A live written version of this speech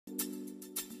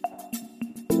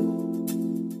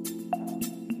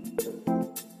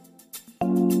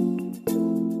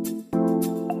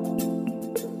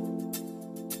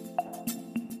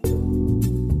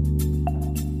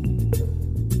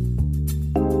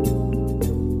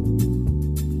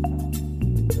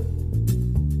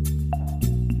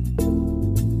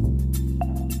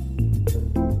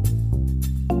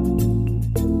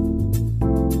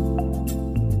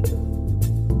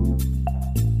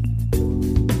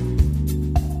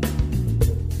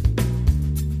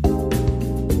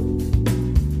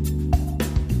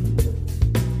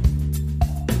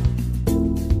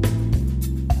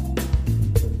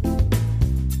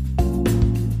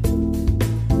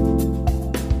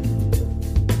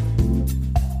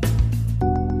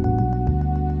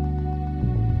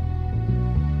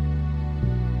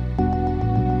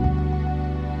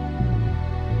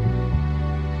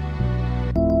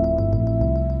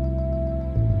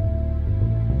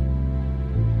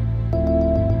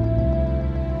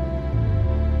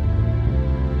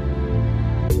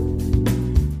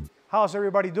How's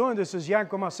everybody doing? This is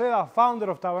Yanko Maceda, founder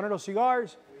of Tabanero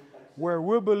Cigars, where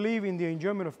we believe in the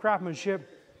enjoyment of craftsmanship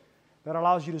that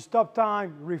allows you to stop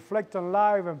time, reflect on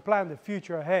life, and plan the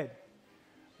future ahead.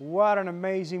 What an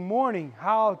amazing morning.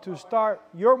 How to start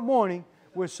your morning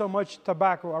with so much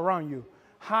tobacco around you.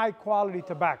 High quality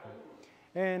tobacco.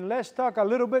 And let's talk a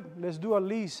little bit, let's do at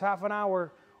least half an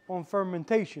hour on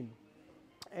fermentation.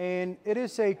 And it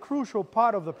is a crucial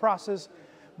part of the process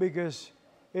because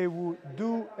it will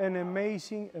do an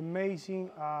amazing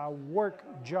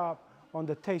work job on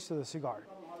the taste of the cigar.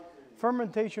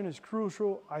 Fermentation is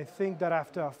crucial. I think that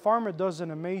after a farmer does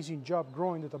an amazing job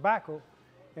growing the tobacco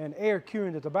and air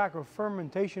curing the tobacco,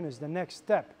 fermentation is the next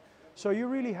step. So you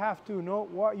really have to know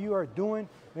what you are doing,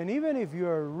 and even if you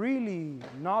are really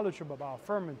knowledgeable about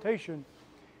fermentation,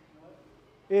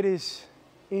 it is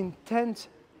intense,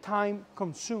 time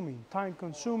consuming,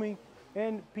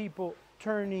 and people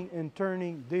turning and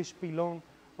turning this pilon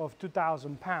of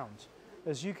 2,000 pounds.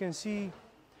 As you can see,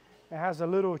 it has a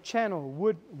little channel,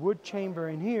 wood chamber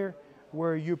in here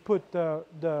where you put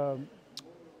the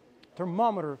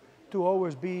thermometer to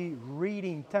always be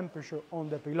reading temperature on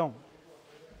the pilon.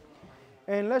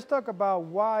 And let's talk about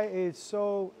why it's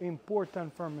so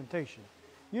important fermentation.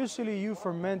 Usually you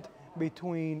ferment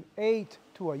between 8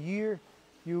 to a year.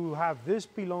 You have this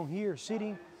pilon here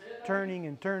sitting, turning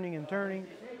and turning and turning.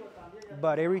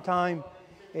 But every time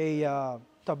a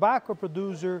tobacco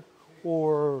producer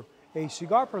or a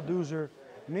cigar producer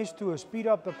needs to speed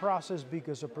up the process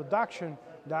because of production,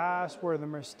 that's where the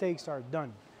mistakes are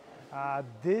done.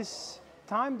 This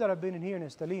time that I've been in here in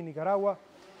Esteli, Nicaragua,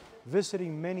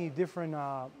 visiting many different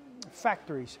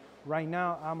factories. Right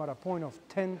now, I'm at a point of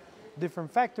 10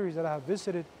 different factories that I have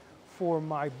visited for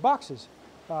my boxes,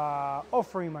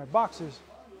 offering my boxes.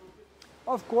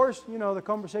 Of course, you know, the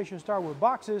conversation starts with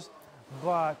boxes,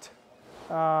 but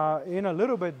in a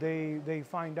little bit, they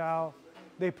find out,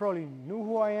 they probably knew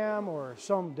who I am, or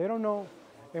some, they don't know.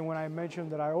 And when I mentioned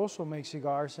that I also make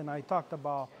cigars, and I talked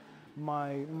about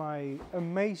my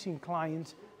amazing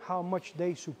clients, how much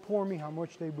they support me, how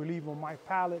much they believe on my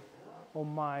palate,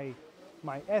 on my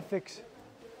ethics,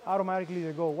 automatically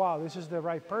they go, wow, this is the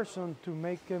right person to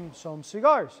make them some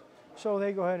cigars. So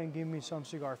they go ahead and give me some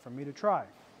cigars for me to try.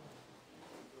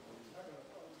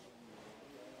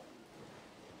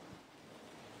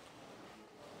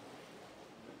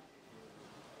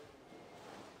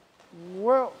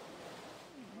 Well,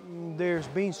 there's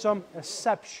been some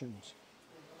exceptions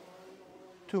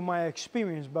to my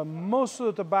experience, but most of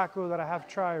the tobacco that I have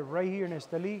tried right here in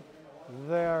Esteli,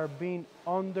 they are being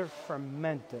under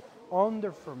fermented. And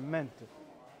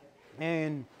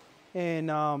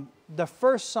the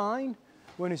first sign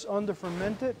when it's under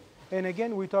fermented, and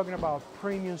again, we're talking about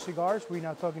premium cigars, we're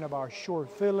not talking about a short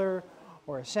filler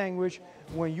or a sandwich.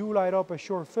 When you light up a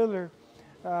short filler,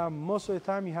 most of the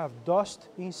time you have dust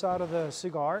inside of the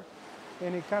cigar,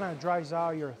 and it kind of dries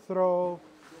out your throat.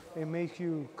 It makes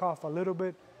you cough a little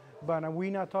bit, but we're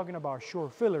not talking about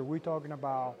short filler. We're talking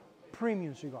about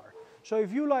premium cigar. So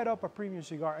if you light up a premium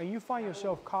cigar and you find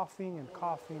yourself coughing and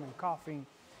coughing and coughing,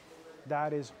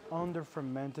 that is under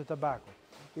fermented tobacco.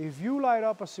 If you light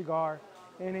up a cigar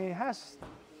and it has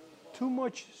too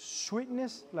much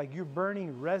sweetness, like you're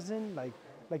burning resin, like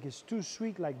it's too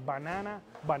sweet, like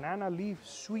banana leaf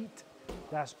sweet,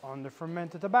 that's under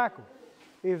fermented tobacco.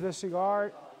 If the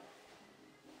cigar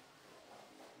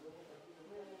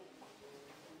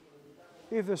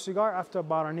after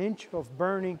about an inch of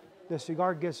burning, the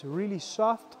cigar gets really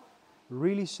soft,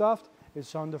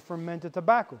 it's under fermented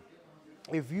tobacco.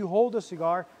 If you hold the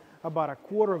cigar about a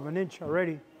quarter of an inch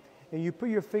already, and you put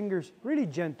your fingers really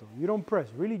gentle, you don't press,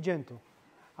 really gentle,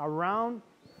 around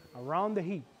the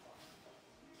heat,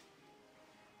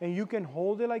 and you can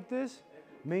hold it like this,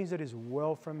 means that it's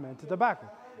well fermented tobacco.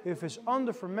 If it's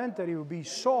under fermented, it will be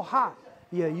so hot,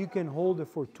 yeah, you can hold it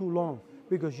for too long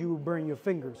because you will burn your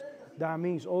fingers. That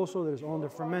means also that it's under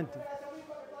fermented.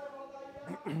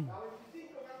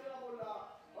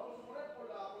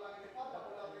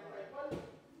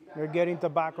 You're getting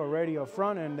tobacco ready up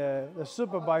front, and the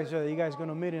supervisor that you guys are going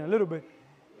to meet in a little bit,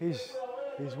 he's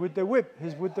with the whip.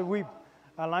 He's with the whip,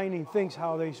 aligning things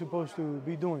how they're supposed to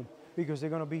be doing, because they're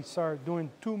going to start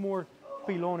doing 2 more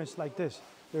pilones like this.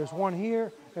 There's 1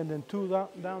 here, and then 2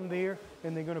 down there,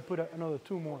 and they're going to put another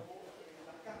 2 more.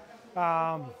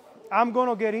 I'm going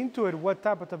to get into it, what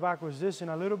type of tobacco is this in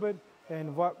a little bit,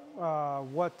 and what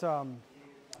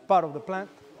part of the plant.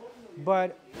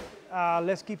 But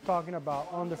let's keep talking about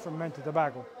under fermented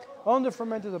tobacco. Under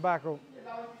fermented tobacco,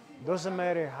 doesn't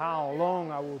matter how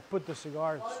long I will put the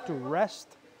cigars to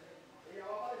rest,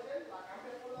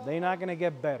 They're not gonna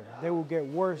get better. They will get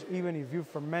worse even if you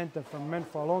ferment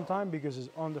for a long time because it's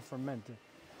under fermented.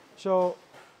 So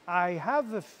I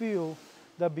have the feel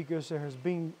that because there has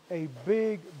been a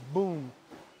big boom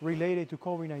related to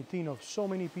COVID-19 of so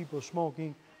many people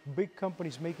smoking, big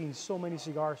companies making so many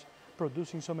cigars,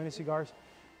 producing so many cigars,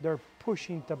 they're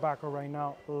pushing tobacco right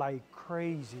now like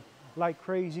crazy,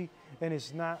 and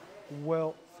it's not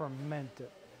well fermented.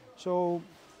 So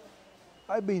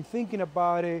I've been thinking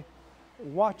about it,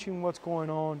 watching what's going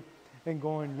on, and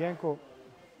going, Yanko,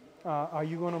 are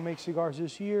you going to make cigars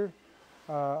this year?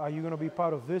 Are you going to be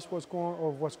part of this? What's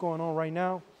going on right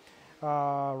now?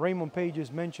 Raymond Page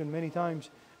has mentioned many times,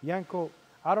 Yanko,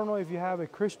 I don't know if you have a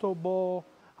crystal ball.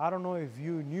 I don't know if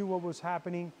you knew what was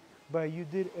happening, but you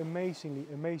did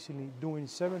amazingly doing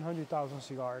 700,000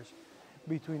 cigars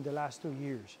between the last 2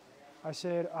 years. I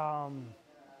said,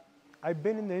 I've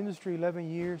been in the industry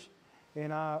 11 years,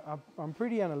 and I'm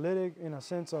pretty analytic in a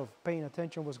sense of paying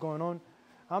attention to what's going on.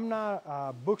 I'm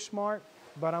not book smart,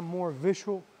 but I'm more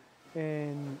visual,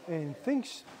 and the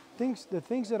things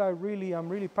that I'm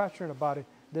really passionate about it,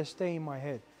 they stay in my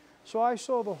head. So I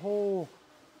saw the whole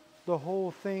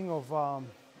thing of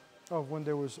when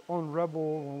there was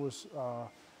unrebel, when there was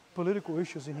political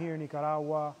issues in here in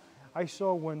Nicaragua. I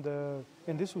saw when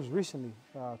and this was recently,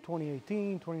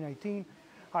 2018, 2019,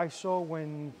 I saw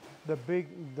when the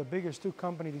biggest two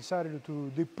companies decided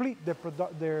to deplete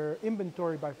their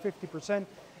inventory by 50%,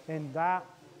 and that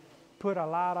put a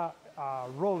lot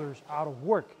of rollers out of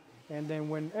work. And then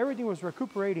when everything was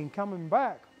recuperating, coming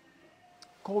back,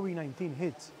 COVID-19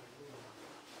 hits.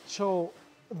 So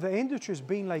the industry has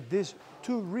been like this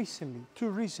too recently,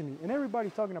 and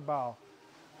everybody's talking about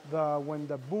when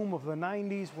the boom of the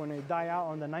 90s, when it died out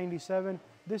on the 97.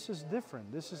 This is different.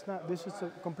 This is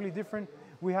completely different.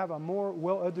 We have a more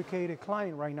well-educated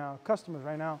client right now, customers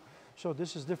right now. So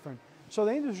this is different. So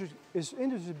the industry has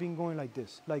been going like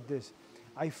this.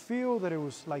 I feel that it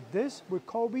was like this with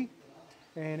Kobe,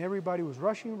 and everybody was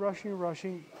rushing. When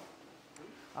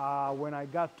I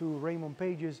got to Raymond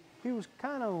Page's, he was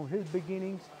kind of on his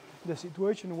beginnings. The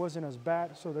situation wasn't as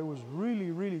bad, so there was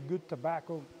really good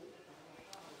tobacco.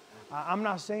 I'm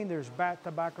not saying there's bad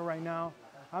tobacco right now.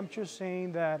 I'm just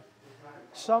saying that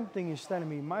something is telling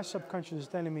me, my subconscious is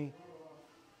telling me,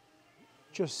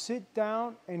 just sit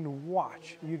down and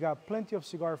watch. You got plenty of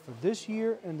cigar for this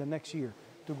year and the next year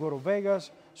to go to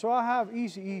Vegas. So I have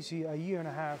easy a year and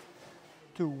a half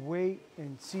to wait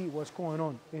and see what's going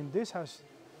on. And this has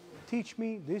teach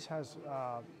me, this has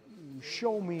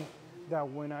shown me that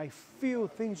when I feel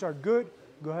things are good,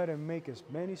 go ahead and make as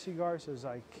many cigars as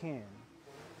I can,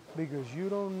 because you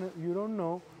don't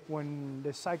know when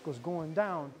the cycle's going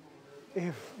down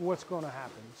if what's going to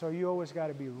happen. So you always got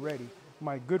to be ready.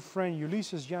 My good friend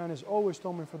Ulysses Llanes always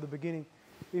told me from the beginning,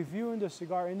 if you're in the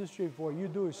cigar industry, if what you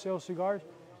do is sell cigars,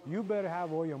 you better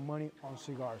have all your money on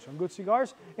cigars, on good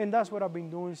cigars. And that's what I've been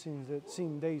doing since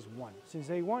day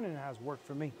one, and it has worked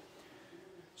for me.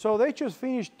 So they just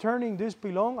finished turning this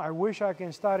pilon. I wish I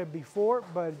can start it before,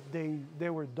 but they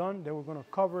were done. They were going to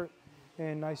cover it.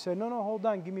 And I said, no, hold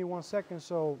on, give me 1 second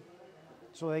so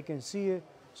they can see it,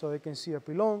 so they can see a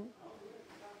pilon.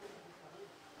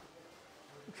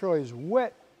 So it's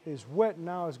wet. It's wet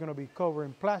now. It's going to be covered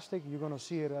in plastic. You're going to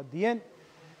see it at the end.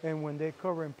 And when they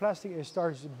cover in plastic, it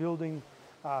starts building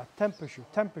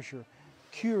temperature,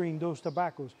 curing those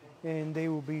tobaccos. And they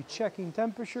will be checking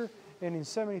temperature. And in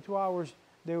 72 hours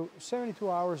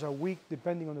a week,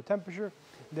 depending on the temperature,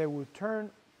 they will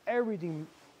turn everything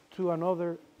to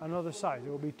another size. They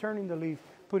will be turning the leaf,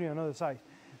 putting another size.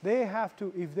 They have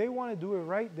to, if they want to do it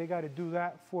right, they got to do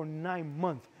that for 9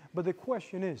 months. But the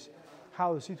question is,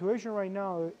 how the situation right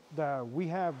now that we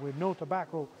have with no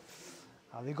tobacco,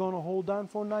 are they going to hold on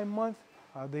for 9 months?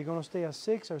 Are they going to stay at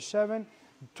 6 or 7?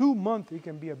 2 months, it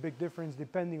can be a big difference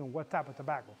depending on what type of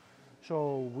tobacco.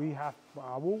 So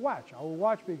I will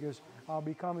watch because I'll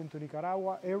be coming to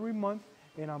Nicaragua every month,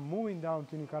 and I'm moving down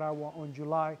to Nicaragua on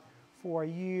July for a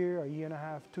year and a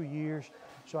half, 2 years,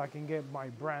 so I can get my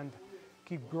brand,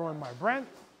 keep growing my brand,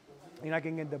 and I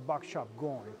can get the box shop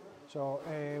going. So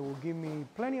it will give me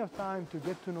plenty of time to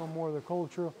get to know more of the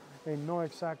culture and know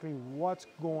exactly what's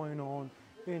going on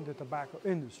in the tobacco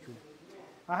industry.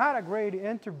 I had a great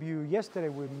interview yesterday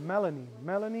with Melanie.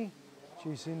 Melanie,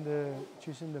 she's in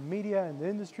the media and the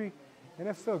industry, and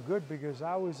it felt good because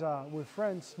I was with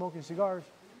friends smoking cigars.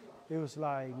 It was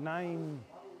like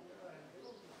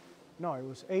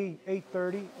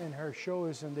 8:30, and her show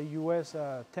is in the U.S.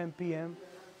 10 p.m.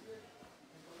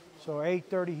 So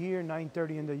 8:30 here,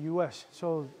 9:30 in the U.S.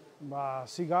 So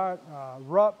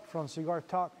Rob from Cigar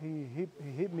Talk, he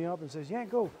hit me up and says,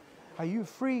 Yanko, are you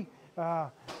free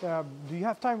do you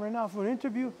have time right now for an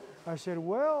interview? I said,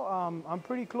 well, I'm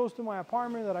pretty close to my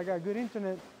apartment that I got good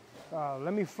internet.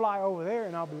 Let me fly over there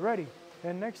and I'll be ready.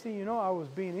 And next thing you know, I was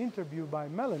being interviewed by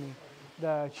Melanie,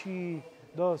 that she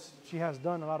has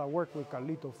done a lot of work with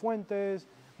Carlito Fuentes,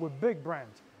 with big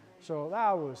brands. So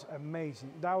that was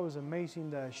amazing. That was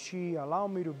amazing that she allowed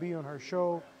me to be on her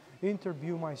show,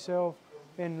 interview myself,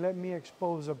 and let me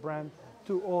expose the brand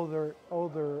to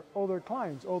other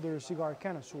clients, other cigar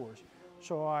connoisseurs.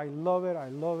 So I love it, I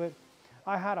love it.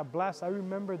 I had a blast. I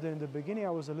remember that in the beginning I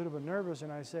was a little bit nervous,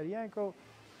 and I said, Yanko,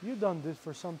 you've done this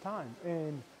for some time.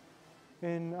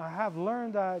 And I have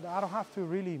learned that I don't have to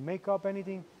really make up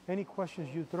anything. Any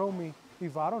questions you throw me,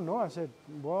 if I don't know, I said,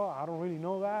 well, I don't really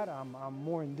know that. I'm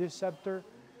more in this sector.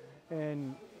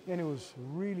 And it was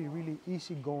really, really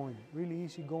easy going, really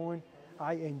easy going.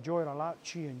 I enjoyed a lot.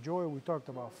 She enjoyed. We talked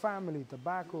about family,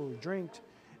 tobacco, drinks,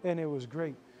 and it was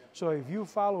great. So if you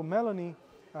follow Melanie,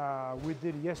 we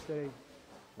did yesterday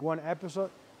one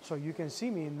episode, so you can see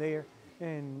me in there.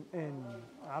 And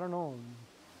I don't know,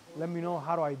 let me know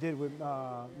how I did with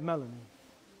Melanie.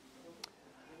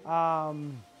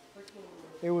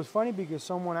 It was funny because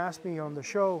someone asked me on the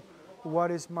show,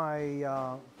 what is my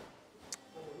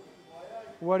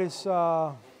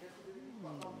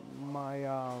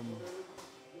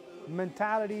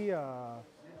mentality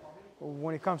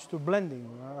when it comes to blending.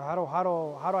 How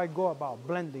do I go about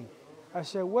blending? I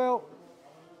said, well,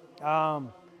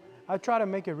 I try to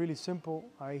make it really simple.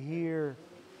 I hear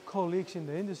colleagues in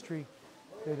the industry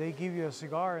that they give you a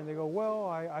cigar and they go, well,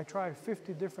 I tried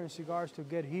 50 different cigars to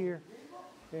get here.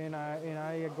 And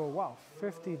I go, wow,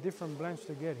 50 different blends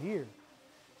to get here.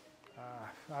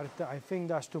 I think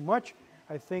that's too much.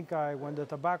 I think when the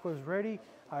tobacco is ready,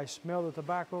 I smell the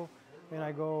tobacco and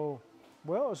I go,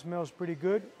 well, it smells pretty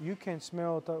good. You can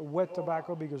smell wet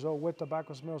tobacco because wet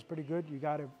tobacco smells pretty good.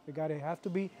 It have to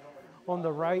be on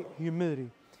the right humidity.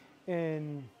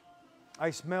 And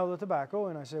I smell the tobacco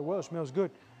and I say, well, it smells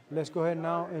good. Let's go ahead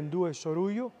now and do a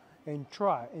sorullo and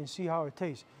try and see how it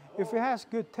tastes. If it has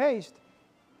good taste,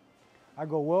 I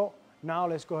go, well, now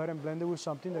let's go ahead and blend it with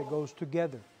something that goes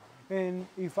together. And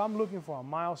if I'm looking for a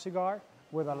mild cigar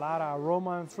with a lot of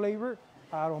aroma and flavor,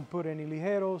 I don't put any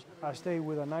ligeros. I stay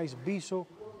with a nice biso,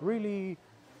 really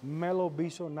mellow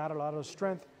biso, not a lot of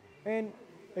strength, and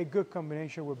a good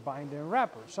combination with binder and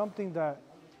wrapper. Something that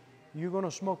you're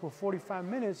gonna smoke for 45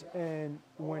 minutes, and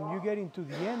when you get into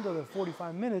the end of the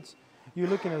 45 minutes, you're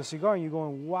looking at a cigar and you're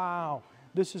going, wow,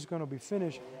 this is gonna be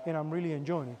finished and I'm really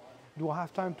enjoying it. Do I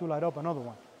have time to light up another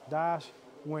one? That's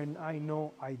when I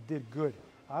know I did good.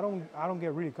 I don't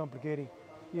get really complicated,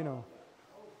 you know,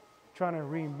 trying to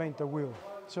reinvent the wheel.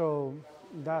 So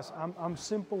I'm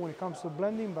simple when it comes to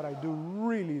blending, but I do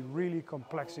really, really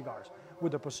complex cigars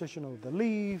with the position of the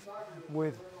leaf,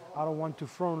 I don't want to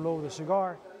front load the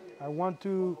cigar. I want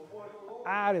to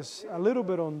add a little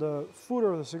bit on the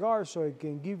footer of the cigar so it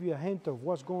can give you a hint of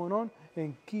what's going on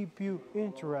and keep you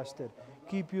interested.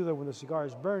 Keep you that when the cigar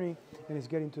is burning and it's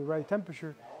getting to the right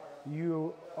temperature,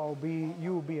 you will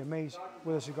be amazed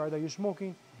with a cigar that you're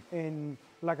smoking, and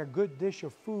like a good dish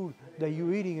of food that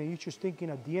you're eating and you're just thinking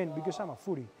at the end, because I'm a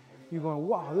foodie, you're going,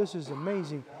 wow, this is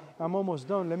amazing. I'm almost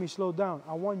done. Let me slow down.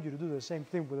 I want you to do the same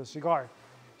thing with a cigar.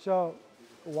 So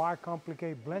why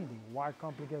complicate blending? Why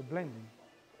complicate blending?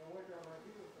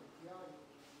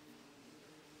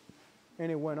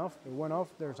 And it went off. It went off.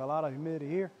 There's a lot of humidity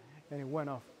here, and it went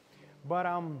off. But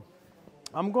I'm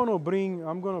gonna bring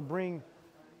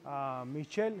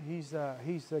Michel. He's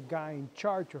the guy in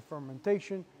charge of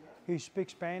fermentation. He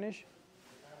speaks Spanish,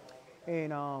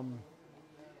 and I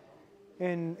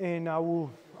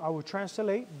will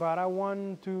translate. But I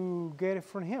want to get it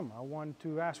from him. I want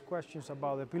to ask questions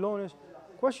about the pilones,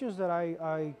 questions that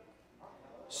I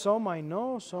some I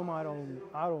know, some I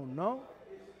don't know,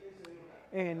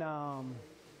 and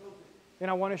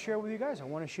I want to share with you guys. I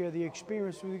want to share the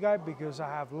experience with you guys because I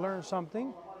have learned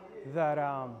something that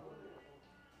I'm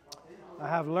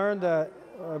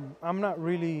not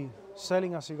really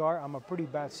selling a cigar. I'm a pretty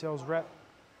bad sales rep.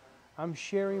 I'm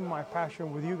sharing my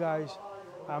passion with you guys.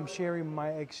 I'm sharing my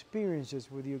experiences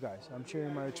with you guys. I'm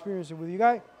sharing my experiences with you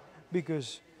guys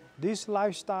because this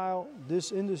lifestyle,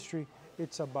 this industry,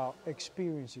 it's about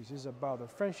experiences. It's about the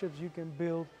friendships you can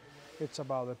build. It's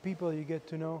about the people you get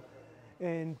to know.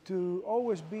 And to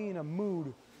always be in a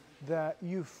mood that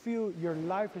you feel your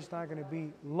life is not going to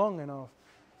be long enough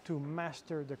to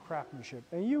master the craftsmanship.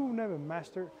 And you will never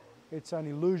master. It's an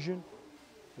illusion.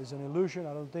 It's an illusion.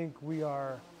 I don't think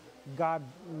God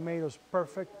made us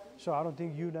perfect. So I don't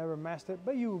think you never master it,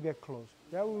 but you will get close.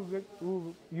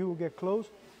 You will get close,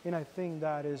 and I think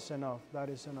that is enough. That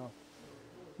is enough.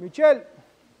 Michelle,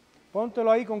 póntelo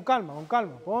ahí con calma,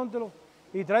 póntelo.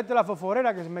 Y tráete la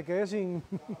fosforera que me quedé sin...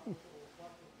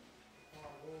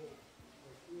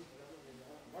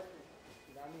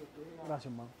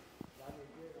 Gracias, hermano.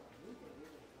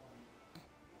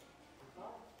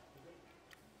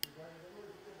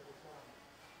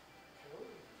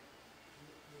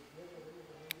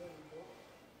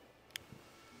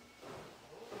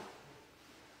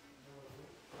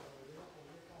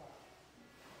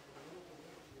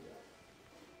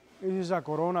 This is a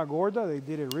Corona Gorda. They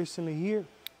did it recently here.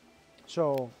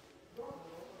 So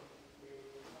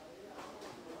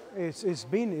it's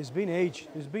been aged.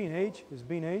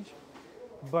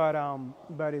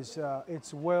 But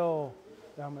it's well.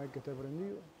 Déjame ver que esté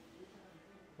prendido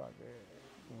para que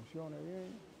funcione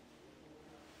bien.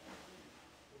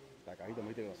 La cajita me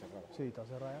dice que la cerrara. Sí, está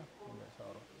cerrada ya.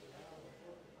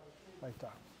 Ahí está,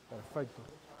 perfecto.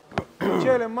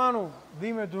 Michelle, hermano,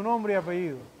 dime tu nombre y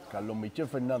apellido. Carlos Michel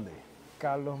Fernández.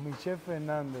 Carlos Michel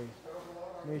Fernández.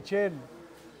 Michel,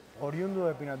 oriundo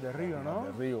de Pinar del Río, ¿no?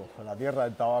 Del Río, la tierra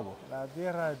del tabaco. La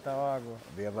tierra del tabaco.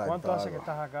 ¿Cuánto hace que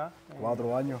estás acá?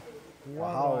 4 años.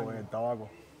 Bajado en el tabaco.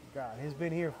 God, he's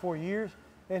been here 4 years,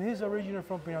 and he's originally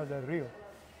from Pinar del Río.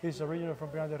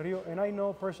 And I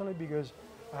know personally because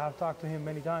I have talked to him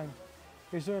many times.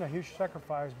 He's doing a huge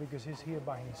sacrifice because he's here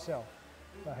by himself.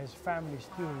 His family is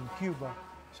still in Cuba.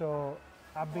 So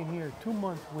I've been here 2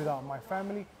 months without my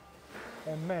family.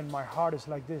 And man, my heart is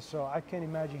like this. So I can't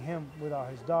imagine him without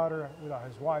his daughter, without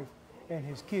his wife, and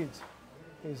his kids,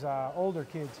 his older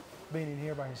kids, being in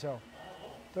here by himself.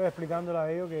 Estoy explicándole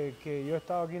a ellos que yo he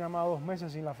estado aquí nada más 2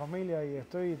 meses sin la familia y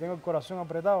tengo el corazón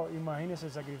apretado. Imagínese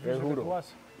el sacrificio que tú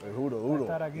haces. Es duro.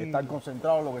 Estar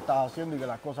concentrado en lo que estás haciendo y que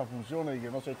las cosas funcionen y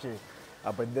que no se eche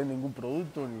a perder ningún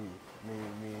producto ni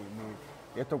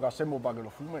esto que hacemos para que lo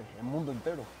fume el mundo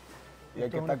entero. Y hay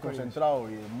que estar concentrado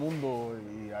y el mundo,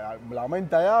 y la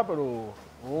mente allá, pero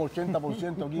un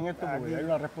 80% aquí en esto porque hay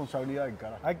una responsabilidad en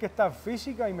cara. Hay que estar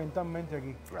física y mentalmente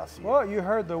aquí. Gracias. Well, you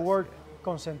heard the word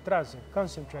concentrarse,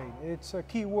 concentrate. It's a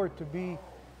key word to be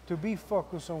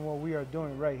focused on what we are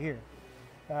doing right here.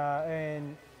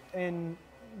 And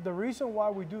the reason why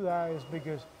we do that is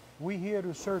because we're here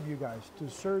to serve you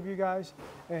guys,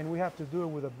 and we have to do it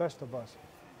with the best of us.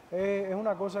 Es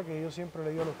una cosa que yo siempre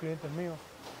le digo a los clientes míos,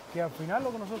 que al final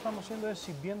lo que nosotros estamos haciendo es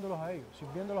sirviéndolos a ellos,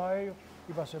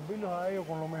 y para servirlos a ellos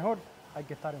con lo mejor hay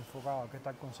que estar enfocado, hay que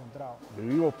estar concentrado.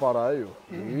 Vivimos para ellos,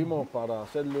 vivimos para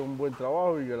hacerle un buen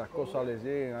trabajo y que las cosas les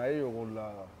lleguen a ellos con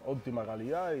la óptima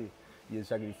calidad y el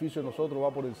sacrificio de nosotros va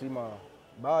por encima,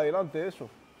 va adelante de eso,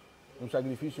 un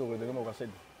sacrificio que tenemos que hacer.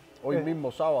 Hoy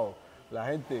mismo sábado, la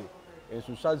gente en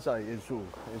su salsa y en su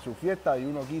fiesta y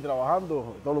uno aquí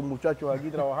trabajando, todos los muchachos aquí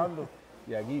trabajando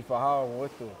y aquí fajados con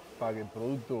esto para que el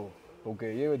producto,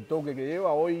 porque lleve el toque que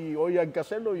lleva, hoy hay que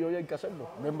hacerlo y hoy hay que hacerlo,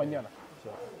 no es mañana.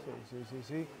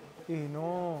 Sí.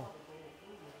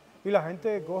 Y la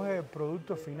gente coge el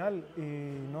producto final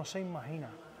y no se imagina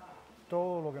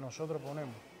todo lo que nosotros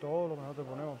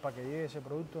ponemos para que llegue ese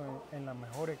producto en la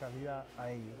mejor calidad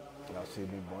a ellos. Así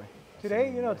mismo es.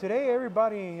 Today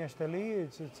everybody in Estelí,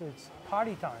 it's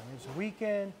party time. It's a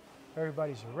weekend.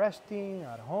 Everybody's resting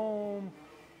at home,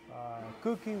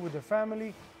 cooking with the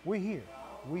family. We're here,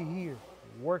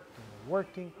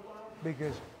 working,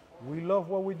 because we love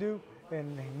what we do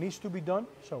and it needs to be done,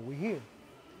 so we're here.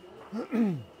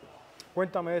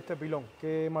 Cuéntame de este pilón,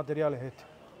 ¿qué material es este?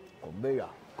 Con vega,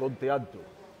 corte alto.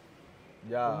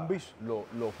 Ya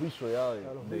los visos ya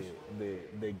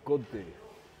del corte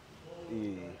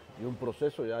y un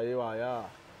proceso ya lleva ya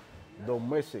 2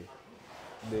 meses.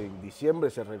 De diciembre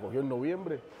se recogió en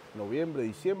noviembre,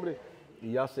 diciembre,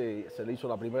 y ya se le hizo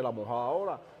la primera mojada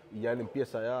ahora y ya él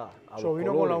empieza ya a los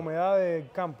vino colores. Con la humedad del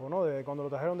campo, ¿no? De cuando lo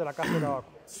trajeron de la caja de tabaco.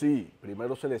 Sí,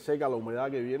 primero se le seca la humedad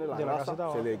que viene, la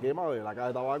grasa, se le quema de la caja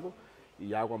de tabaco y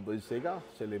ya cuando él seca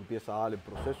se le empieza a dar el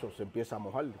proceso, se empieza a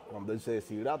mojar. Cuando él se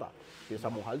deshidrata, empieza a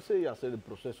mojarse y a hacer el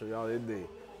proceso ya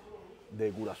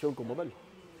de curación como tal.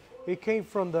 It came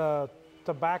from the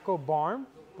tobacco barn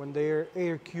when they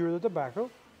air cure the tobacco.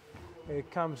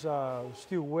 It comes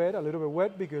still wet, a little bit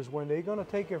wet, because when they're gonna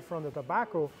take it from the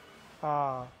tobacco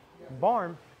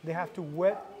barn, they have to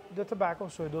wet the tobacco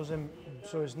so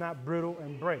it's not brittle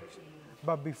and breaks.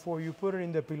 But before you put it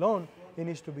in the pilon, it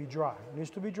needs to be dry.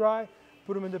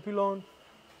 Put them in the pilon,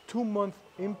 2 months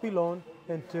in pilon,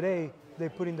 and today they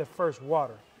put in the first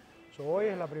water. So hoy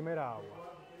es la primera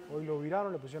agua. Hoy lo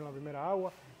viraron, le pusieron la primera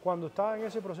agua. Cuando estaba en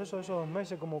ese proceso de esos 2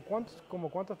 meses, ¿como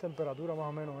cuántas temperaturas más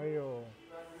o menos ellos?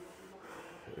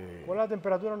 ¿Cuál es la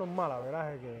temperatura normal,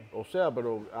 averaje que O sea,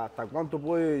 pero ¿hasta cuánto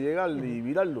puede llegar y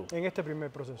virarlo? en este primer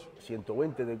proceso?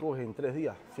 120 te coge en 3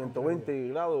 días. 120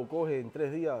 grados coge en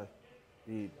 3 días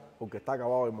y porque está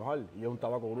acabado de mojar y es un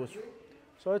tabaco grueso.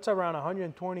 So it's around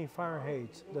 120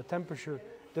 Fahrenheit, the temperature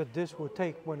that this will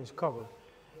take when it's covered.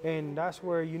 And that's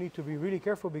where you need to be really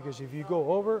careful because if you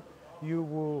go over, you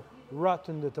will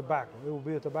rotten the tobacco. It will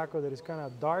be a tobacco that is kind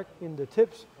of dark in the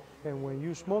tips, and when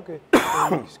you smoke it,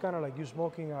 it's kind of like you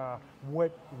smoking a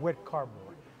wet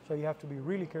cardboard. So you have to be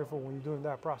really careful when you're doing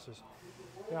that process.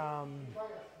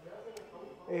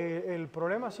 El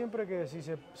problema siempre que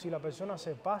si la persona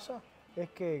se pasa es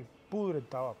que pudre el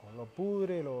tabaco, lo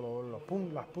pudre,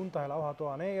 las puntas de la hoja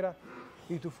toda negra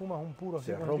y tú fumas un puro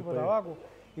así con el tipo de tabaco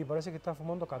y parece que estás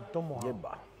fumando cartón mojado.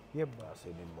 Hierba.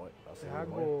 Así mismo es. Así Es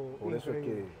mismo algo es.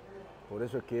 Por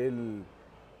eso es que él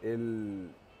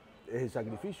es el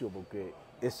sacrificio, porque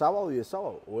es sábado y es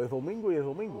sábado, o es domingo y es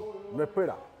domingo, no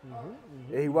espera.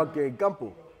 Es igual que en el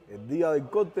campo, el día del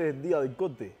corte es el día del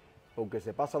corte, porque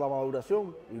se pasa la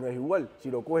maduración y no es igual.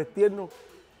 Si lo coges tierno,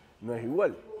 no es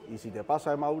igual. Y si te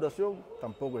pasa de maduración,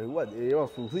 tampoco es igual. Lleva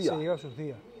sus días. Sí, lleva sus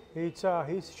días.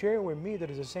 He's sharing with me that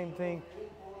it's the same thing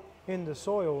in the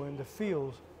soil, in the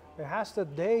fields. It has the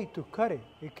day to cut it.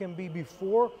 It can be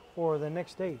before or the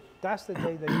next day. That's the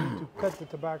day that you need to cut the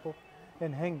tobacco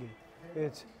and hang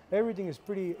it. Everything is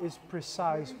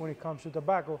precise when it comes to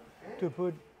tobacco to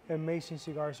put amazing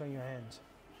cigars on your hands.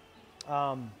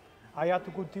 Allá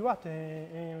tú cultivaste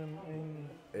en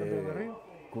Río Río.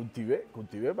 Cultivé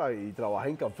y trabajé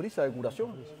en canfrisa de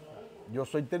curación. Yo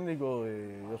soy técnico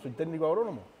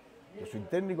agrónomo.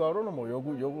 Yo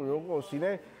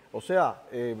cociné, o sea,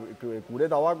 curé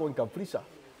tabaco en canfrisa,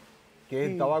 que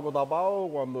es el tabaco tapado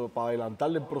para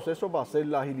adelantarle el proceso, para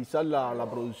agilizar la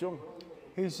producción.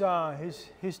 He's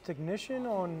technician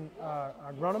on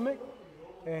agronomic,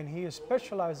 and he is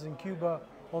specialized in Cuba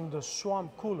on the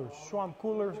swamp coolers. Swamp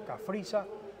coolers, cafrisa,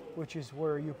 which is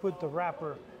where you put the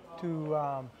wrapper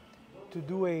to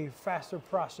do a faster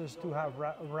process to have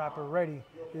wrapper ready.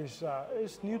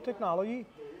 It's new technology.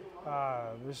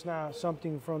 It's not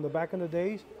something from the back in the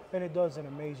days, and it does an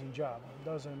amazing job.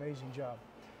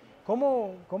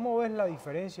 ¿Cómo ves la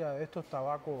diferencia de estos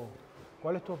tabacos?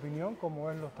 ¿Cuál es tu opinión? ¿Cómo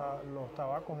ves los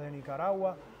tabacos de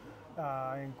Nicaragua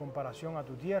en comparación a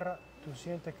tu tierra? ¿Tú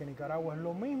sientes que Nicaragua es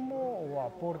lo mismo o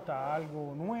aporta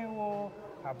algo nuevo?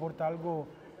 ¿Aporta algo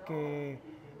que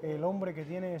el hombre que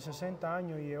tiene 60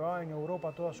 años y lleva en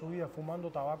Europa toda su vida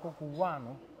fumando tabaco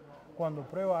cubano, cuando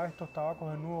prueba estos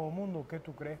tabacos del Nuevo Mundo, ¿qué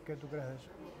tú crees de eso?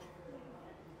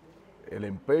 El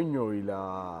empeño y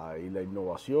la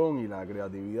innovación y la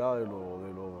creatividad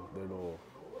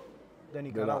de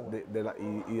Nicaragua.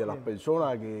 Y de las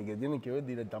personas que tienen que ver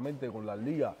directamente con las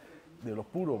ligas de los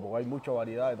puros, porque hay mucha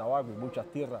variedad de tabaco y muchas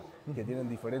tierras que tienen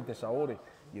diferentes sabores.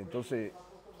 Y entonces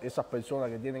esas personas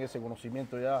que tienen ese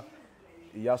conocimiento ya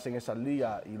y hacen esas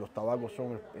ligas y los tabacos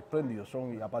son espléndidos.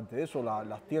 Y aparte de eso,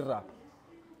 las tierras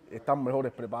están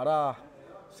mejores preparadas,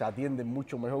 se atienden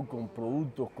mucho mejor con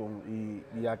productos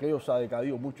y aquello se ha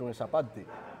decadido mucho en esa parte.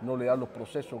 No le dan los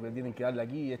procesos que tienen que darle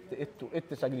aquí,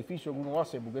 este sacrificio que uno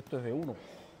hace, porque esto es de uno.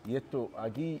 Y esto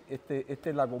aquí, esta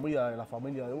es la comida de la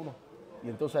familia de uno. Y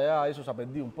entonces ya eso se ha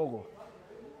perdido un poco.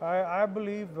 I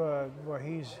believe what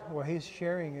he's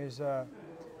sharing is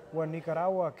what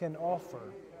Nicaragua can offer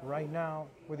right now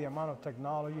with the amount of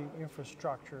technology,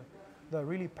 infrastructure, the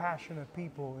really passionate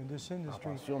people in this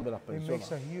industry. It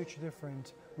makes a huge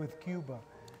difference with Cuba.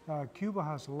 Cuba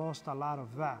has lost a lot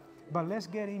of that. But let's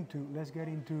get into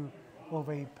of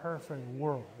a perfect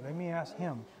world. Let me ask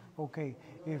him, okay,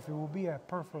 if it will be a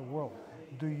perfect world,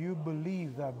 do you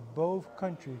believe that both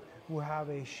countries will have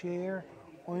a share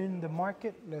in the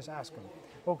market? Let's ask him.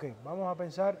 Okay, vamos a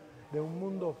pensar de un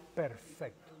mundo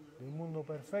perfecto. De un mundo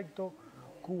perfecto,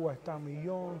 Cuba está a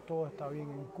millón, todo está bien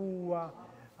en Cuba,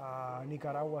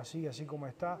 Nicaragua sigue así como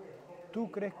está.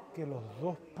 ¿Tú crees que los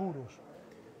dos puros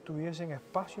tuviesen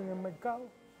espacio en el mercado?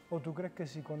 ¿O tú crees que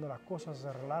si cuando las cosas se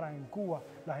arreglaran en Cuba,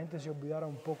 la gente se olvidara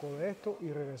un poco de esto y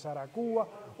regresara a Cuba,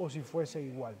 o si fuese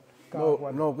igual?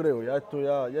 No creo, ya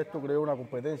esto creó una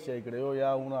competencia y creó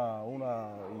ya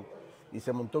y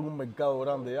se montó en un mercado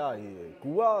grande ya. Y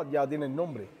Cuba ya tiene el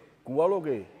nombre. Cuba lo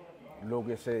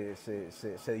que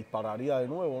se dispararía de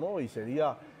nuevo, ¿no? Y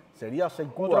sería hacer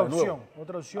Cuba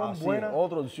otra opción buena.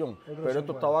 Otra opción. Pero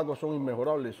estos tabacos son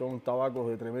inmejorables, son tabacos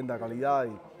de tremenda calidad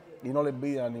y no le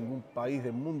envidian a ningún país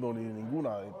del mundo ni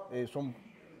ninguna. Son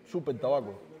súper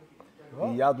tabacos.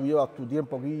 ¿No? Y ya tú llevas tu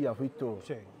tiempo aquí y has visto.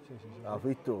 Sí. ¿Has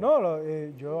visto? No,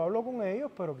 yo hablo con ellos,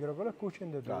 pero quiero que lo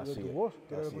escuchen de tu voz.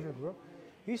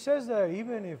 He says that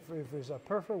even if it's a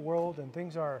perfect world and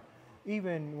things are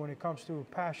even when it comes to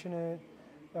passionate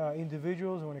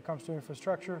individuals, when it comes to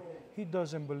infrastructure, he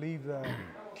doesn't believe that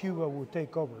Cuba will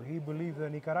take over. He believes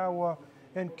that Nicaragua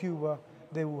and Cuba,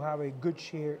 they will have a good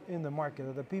share in the market.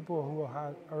 That the people who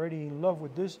are already in love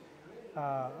with this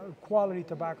quality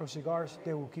tobacco cigars,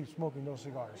 they will keep smoking those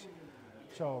cigars.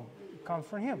 So it comes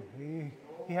from him.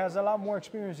 He has a lot more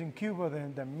experience in Cuba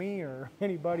than me or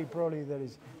anybody probably that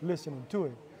is listening to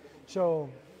it. So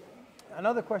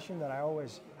another question that I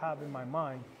always have in my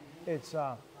mind, it's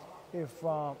if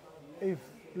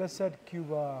let's say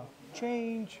Cuba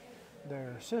change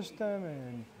their system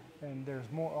and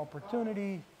there's more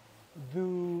opportunity,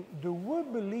 do we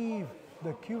believe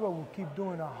that Cuba will keep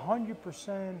doing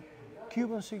 100%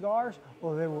 Cuban cigars,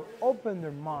 or they will open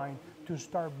their mind to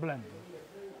start blending?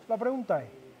 La pregunta es,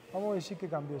 vamos a decir que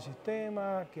cambió el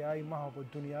sistema, que hay más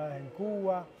oportunidades en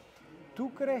Cuba.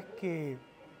 ¿Tú crees que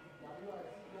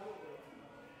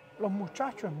los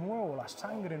muchachos nuevos, la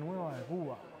sangre nueva de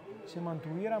Cuba, se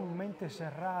mantuvieran mente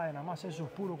cerrada en nada más ser sus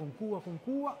puros con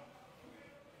Cuba,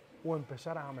 o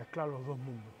empezaran a mezclar los dos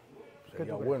mundos?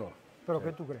 Sería bueno. ¿Pero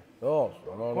qué tú crees? No.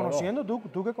 Conociendo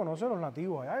tú que conoces a los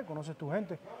nativos allá, que conoces tu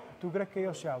gente, ¿tú crees que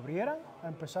ellos se abrieran a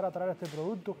empezar a traer este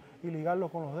producto y ligarlo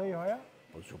con los de ellos allá?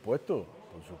 Por supuesto.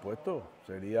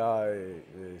 Sería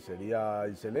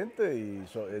excelente. Y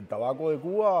el tabaco de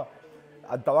Cuba,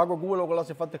 al tabaco de Cuba lo que le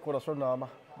hace falta es corazón nada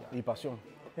más y pasión.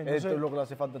 Entonces, esto es lo que le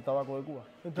hace falta al tabaco de Cuba.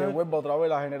 Entonces, que vuelva otra vez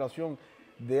la generación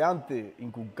de antes,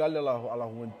 inculcarle a la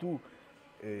juventud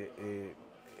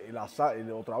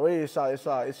otra vez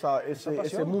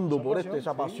ese mundo por esto,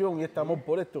 esa pasión y este amor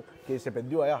por esto que se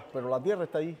perdió allá. Pero la tierra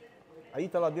está ahí. Ahí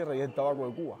está la tierra y es el tabaco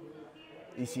de Cuba.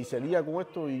 Y si se lía con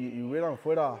esto y hubieran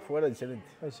fuera excelente.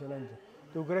 Excelente.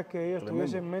 ¿Tú crees que ellos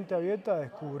tuviesen mente abierta a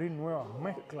descubrir nuevas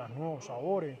mezclas, nuevos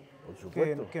sabores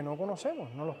que no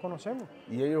conocemos, no los conocemos?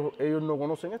 Y ellos no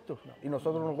conocen esto y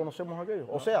nosotros no conocemos aquello.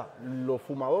 O sea, los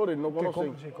fumadores no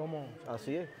conocen.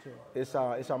 Así es, sí.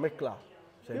 Esa mezcla.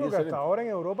 Digo que hasta ahora en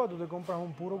Europa tú te compras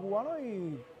un puro cubano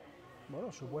y,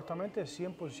 bueno, supuestamente es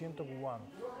 100% cubano.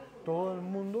 Todo el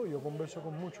mundo, yo converso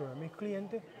con muchos de mis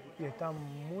clientes y están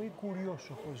muy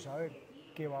curiosos por saber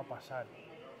qué va a pasar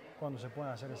cuando se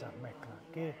puedan hacer esas mezclas.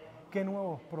 ¿Qué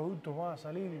nuevos productos van a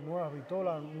salir? Nuevas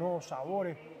vitolas, nuevos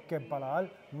sabores que el paladar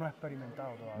no ha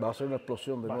experimentado todavía. Va a ser una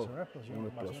explosión de nuevo. Va a ser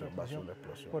una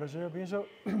explosión. Por eso yo pienso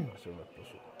va a ser una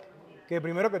explosión. Que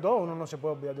primero que todo uno no se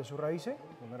puede olvidar de sus raíces,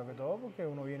 primero que todo porque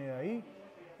uno viene de ahí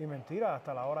y mentira,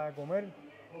 hasta la hora de comer,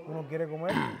 uno quiere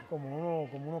comer como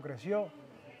uno creció,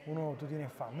 tú tienes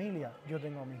familia, yo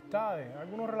tengo amistades,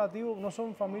 algunos relativos no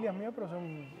son familias mías, pero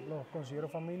los considero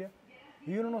familia,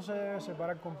 y uno no se debe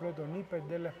separar completo ni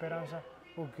perder la esperanza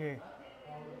porque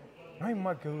no hay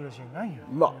mal que dure 100 años,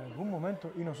 no. En algún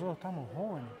momento, y nosotros estamos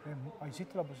jóvenes,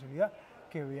 existe la posibilidad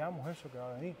que veamos eso que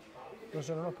va a venir.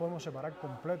 Entonces no nos podemos separar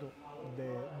completo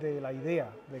de la idea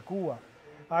de Cuba.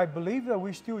 I believe that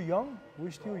we're still young.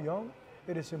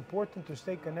 It is important to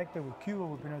stay connected with Cuba,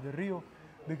 with Pinar del Rio,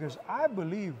 because I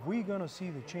believe we're going to see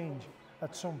the change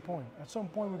at some point. At some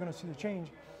point we're going to see the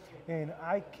change, and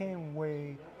I can't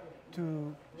wait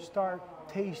to start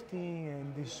tasting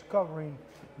and discovering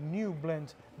new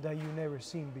blends that you've never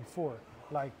seen before,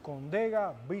 like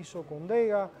Condega, Viso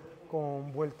Condega,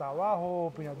 con Vuelta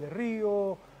Abajo, Pinar del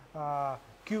Rio,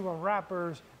 Cuban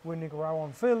wrappers with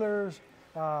Nicaraguan fillers.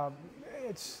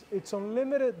 It's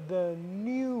unlimited, the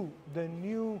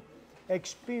new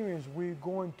experience we're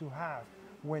going to have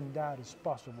when that is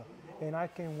possible. And I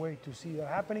can't wait to see that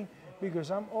happening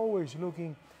because I'm always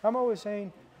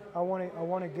saying I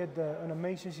want to get an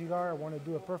amazing cigar, I want to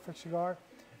do a perfect cigar,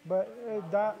 but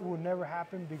that will never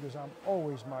happen because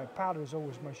my palate is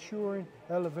always maturing,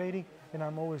 elevating, and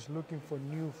I'm always looking for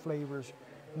new flavors,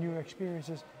 new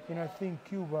experiences. And I think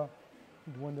Cuba,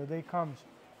 when the day comes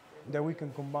that we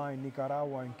can combine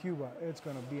Nicaragua and Cuba, it's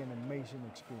going to be an amazing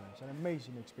experience.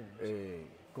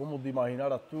 ¿Cómo te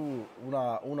imaginaras tú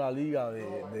una liga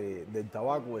del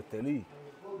tabaco de Estelí,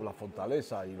 con la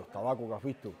fortaleza y los tabacos que has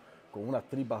visto, con unas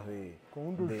tripas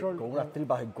con unas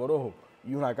tripas en corojo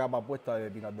y una capa puesta de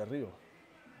Pinar del Río?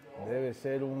 Debe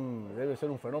ser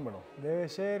un fenómeno. Debe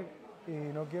ser, y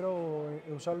no quiero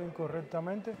usarlo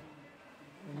incorrectamente,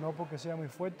 no porque sea muy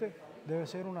fuerte, debe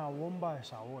ser una bomba de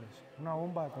sabores, una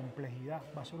bomba de complejidad.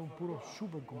 Va a ser un puro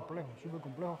súper complejo,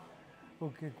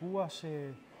 porque Cuba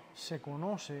se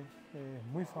conoce,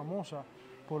 muy famosa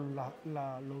por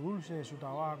lo dulce de su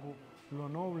tabaco, lo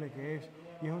noble que es,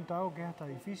 y es un tabaco que es hasta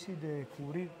difícil de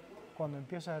descubrir cuando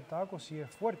empiezas el tabaco si es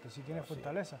fuerte, si tiene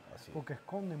fortaleza, porque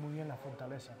esconde muy bien la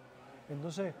fortaleza.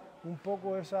 Entonces, un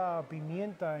poco esa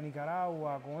pimienta de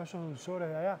Nicaragua con esos dulzores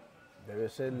de allá. Debe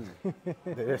ser,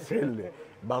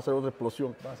 va a ser otra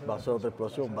explosión, va a ser otra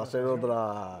explosión, va a ser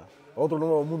otro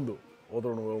nuevo mundo,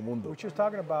 otro nuevo mundo. We're just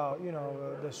talking about, you know,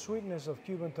 the sweetness of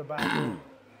Cuban tobacco,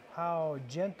 how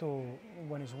gentle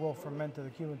when it's well fermented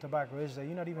the Cuban tobacco is that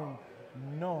you don't even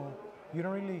know, you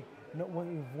don't really know,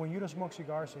 when you don't smoke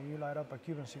cigars and you light up a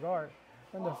Cuban cigar,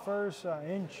 and the first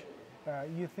inch,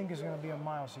 you think it's going to be a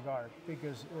mild cigar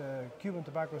because Cuban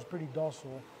tobacco is pretty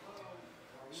docile.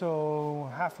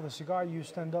 So half of the cigar, you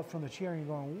stand up from the chair and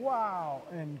you're going, wow,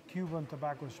 and Cuban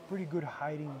tobacco is pretty good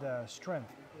hiding the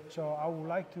strength. So I would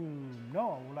like to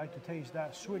know, I would like to taste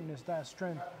that sweetness, that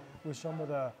strength with some of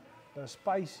the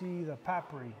spicy, the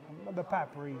peppery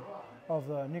of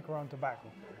the Nicaraguan tobacco.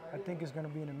 I think it's going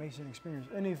to be an amazing experience.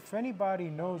 And if anybody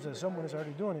knows that someone is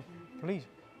already doing it, please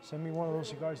send me one of those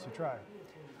cigars to try.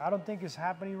 I don't think it's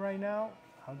happening right now.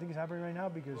 I don't think it's happening right now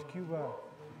because Cuba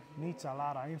needs a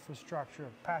lot of infrastructure,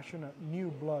 passionate new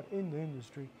blood in the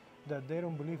industry that they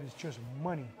don't believe it's just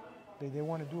money. They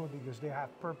want to do it because they have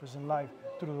purpose in life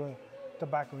through the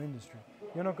tobacco industry.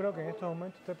 Yo no creo que en estos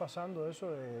momentos esté pasando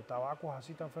eso de tabacos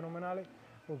así tan fenomenales,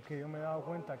 porque yo me he dado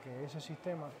cuenta que ese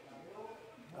sistema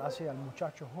hace al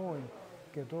muchacho joven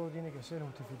que todo tiene que ser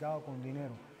justificado con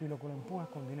dinero y lo que lo empuja es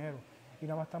con dinero y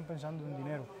nada más están pensando en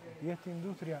dinero. Y esta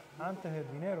industria, antes del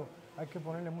dinero, hay que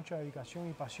ponerle mucha dedicación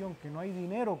y pasión, que no hay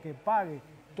dinero que pague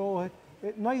todo esto.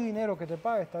 No hay dinero que te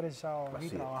pague estar el sábado aquí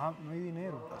trabajando, no hay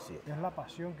dinero. Es la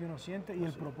pasión que uno siente y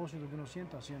el propósito que uno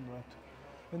siente haciendo esto.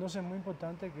 Entonces es muy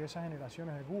importante que esas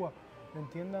generaciones de Cuba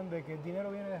entiendan de que el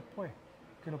dinero viene después,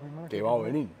 que lo primero que va a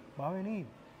venir. Va a venir.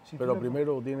 Si pero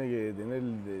primero tiene que tener,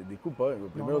 disculpa,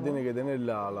 primero tiene que tener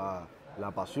la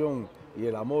pasión y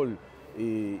el amor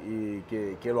y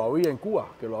que lo había en Cuba,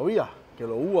 que lo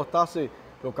hubo hasta hace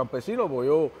los campesinos, porque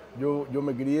yo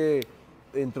me crié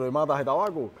dentro de matas de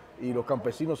tabaco y los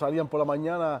campesinos salían por la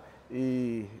mañana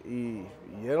y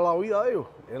era la vida de ellos,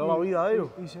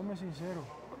 Y séme sincero,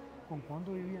 ¿con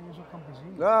cuánto vivían esos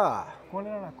campesinos?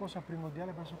 ¿Cuáles eran las cosas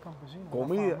primordiales para esos campesinos?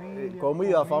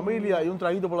 Comida, familia y un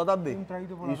traguito por la tarde.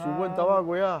 Y su buen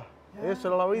tabaco eso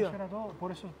era la vida. Eso era todo.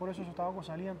 Por eso esos tabacos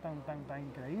salían tan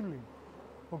increíbles.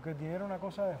 Porque el dinero era una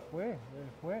cosa después.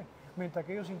 Mientras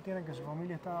que ellos sintieran que su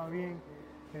familia estaba bien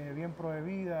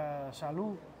prohibida,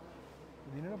 salud,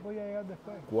 el dinero podía llegar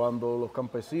después. Cuando los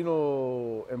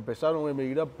campesinos empezaron a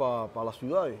emigrar para las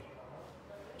ciudades,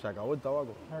 se acabó el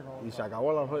tabaco y se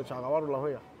acabaron las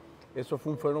veas. Eso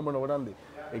fue un fenómeno grande.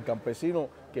 El campesino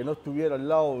que no estuviera al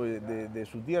lado de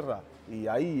su tierra y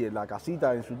ahí en la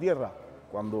casita en su tierra,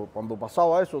 cuando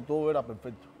pasaba eso todo era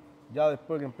perfecto. Ya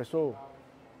después que empezó,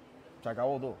 se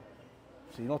acabó todo.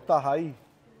 Si no estás ahí,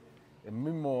 el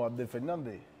mismo Abdel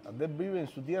Fernández, Abdel vive en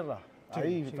su tierra,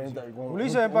 ahí,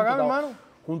 Ulises, ven para acá, hermano.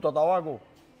 Junto a tabaco,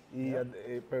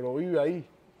 pero vive ahí.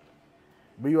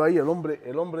 Vive ahí, el hombre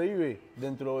vive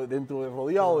dentro de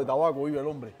rodeado de tabaco, vive el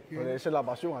hombre. Pero esa es la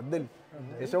pasión, Abdel.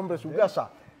 Ese hombre, su casa,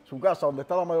 donde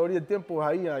está la mayoría del tiempo es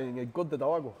ahí en el corte de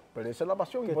tabaco. Pero esa es la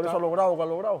pasión y por eso ha logrado lo que ha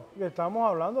logrado. Y estamos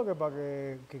hablando que para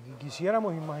que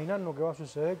quisiéramos imaginarnos qué va a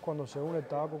suceder cuando se une el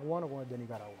tabaco cubano con el de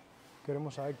Nicaragua.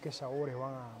 Queremos saber qué sabores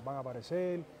van a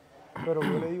aparecer, pero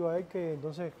yo le digo a él que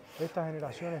entonces estas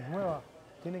generaciones nuevas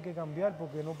tienen que cambiar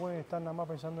porque no pueden estar nada más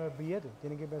pensando en el billete,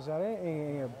 tienen que pensar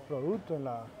en el producto, en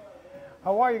la...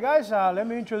 How are you guys? Let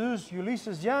me introduce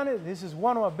Ulysses Janet. This is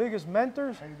one of my biggest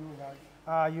mentors. How you doing, guys?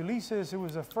 Ulysses, it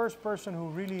was the first person who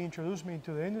really introduced me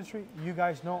to the industry. You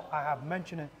guys know I have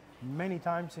mentioned it many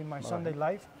times in my Sunday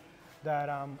life that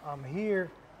I'm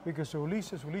here because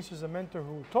Ulysses is a mentor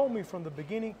who told me from the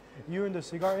beginning, you're in the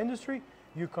cigar industry,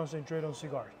 you concentrate on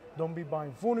cigars. Don't be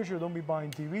buying furniture, don't be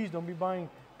buying TVs, don't be buying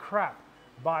crap.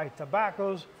 Buy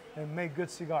tobaccos and make good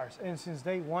cigars. And since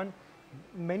day one,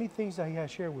 many things that he has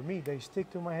shared with me, they stick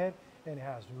to my head and it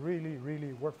has really,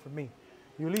 really worked for me.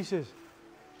 Ulysses,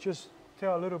 just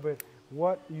tell a little bit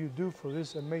what you do for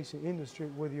this amazing industry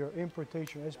with your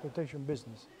importation, exportation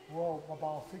business. Well,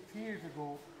 about 6 years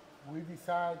ago, we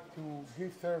decided to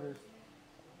give service,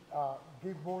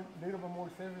 give little bit more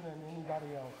service than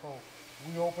anybody else. So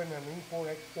we opened an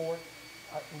import-export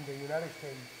in the United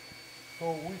States.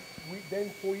 So we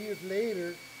then 4 years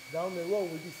later, down the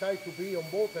road, we decided to be on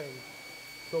both ends.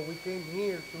 So we came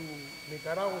here to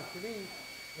Nicaragua City,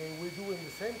 and we're doing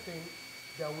the same thing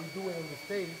that we do in the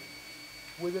States,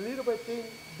 with a little bit thing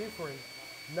different.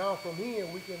 Now from here,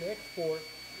 we can export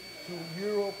to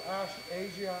Europe,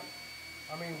 Asia.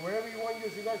 I mean, wherever you want your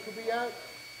cigars to be at,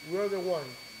 we're the ones.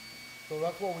 So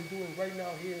that's what we're doing right now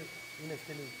here in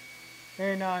Esteli.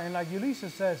 And like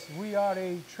Ulysses says, we are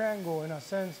a triangle in a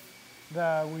sense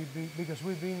that because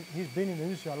he's been in the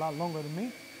industry a lot longer than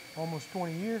me, almost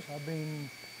 20 years. I've been,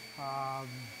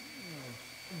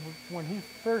 when he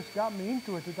first got me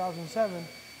into it, 2007,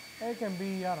 it can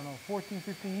be, I don't know, 14,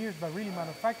 15 years, but really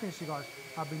manufacturing cigars,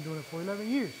 I've been doing it for 11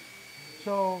 years.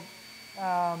 So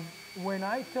when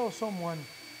I tell someone,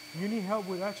 you need help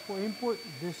with export import,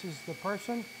 this is the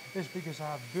person, it's because I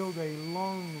have built a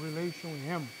long relation with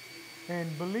him.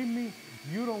 And believe me,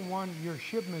 you don't want your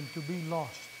shipment to be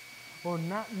lost or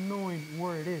not knowing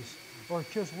where it is or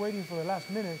just waiting for the last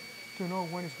minute to know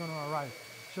when it's going to arrive.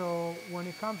 So when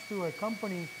it comes to a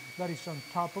company that is on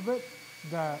top of it,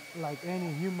 that like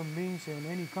any human beings and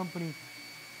any company,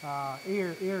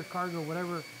 air cargo,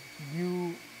 whatever,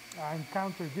 you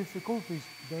encounter difficulties,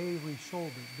 they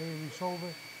resolve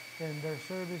it, and their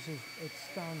service is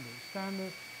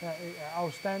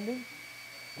outstanding,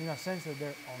 in a sense that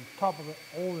they're on top of it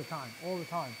all the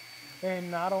time.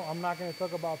 And I'm not going to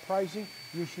talk about pricing.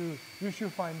 You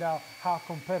should find out how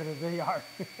competitive they are.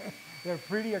 They're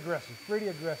pretty aggressive.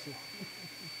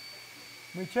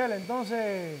 Michelle,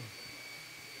 entonces,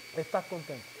 ¿estás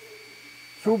contento?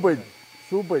 Súper.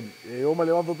 Yo me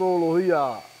levanto todos los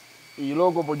días y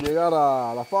loco por llegar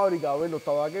a la fábrica, ver los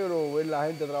tabaqueros, ver la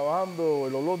gente trabajando,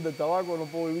 el olor del tabaco, no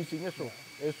puedo vivir sin eso.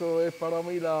 Eso es para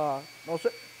mí no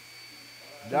sé,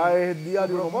 ya es el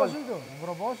diario normal. Un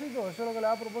propósito, eso es lo que le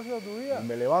da propósito a tu vida.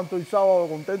 Me levanto el sábado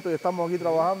contento y estamos aquí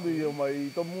trabajando y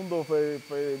todo el mundo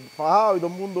fajado y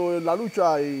todo el mundo en la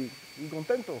lucha y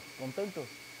contento,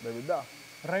 de verdad.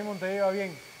 Raymond te lleva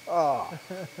bien.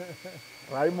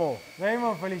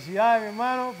 Raymond, felicidades, mi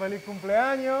hermano, feliz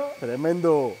cumpleaños.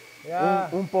 Tremendo,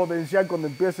 un potencial cuando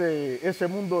empiece ese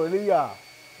mundo de liga,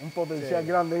 un potencial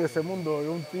grande en ese mundo, y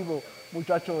un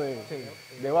muchacho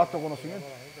de vasto conocimiento.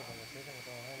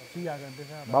 Sí, ya que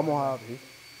empiezan a Vamos a...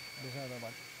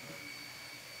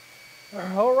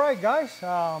 All right, guys.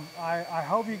 I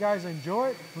hope you guys enjoy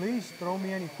it. Please throw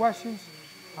me any questions.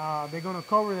 They're going to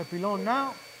cover the pilon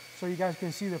now, so you guys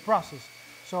can see the process.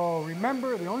 So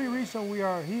remember, the only reason we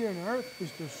are here on earth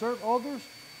is to serve others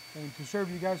and to serve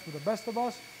you guys with the best of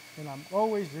us. And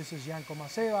this is Yanko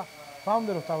Maceda,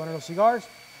 founder of Tabanero Cigars,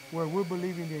 where we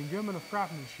believe in the enjoyment of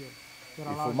craftsmanship. Y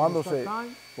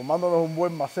fumándonos un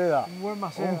buen Maceda,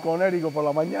 un conérico por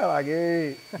la mañana que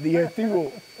es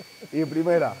digestivo y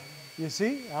primera. You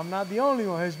see, I'm not the only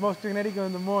one who's most conérico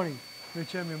in the morning.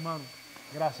 Michelle, mi hermano.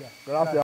 Gracias.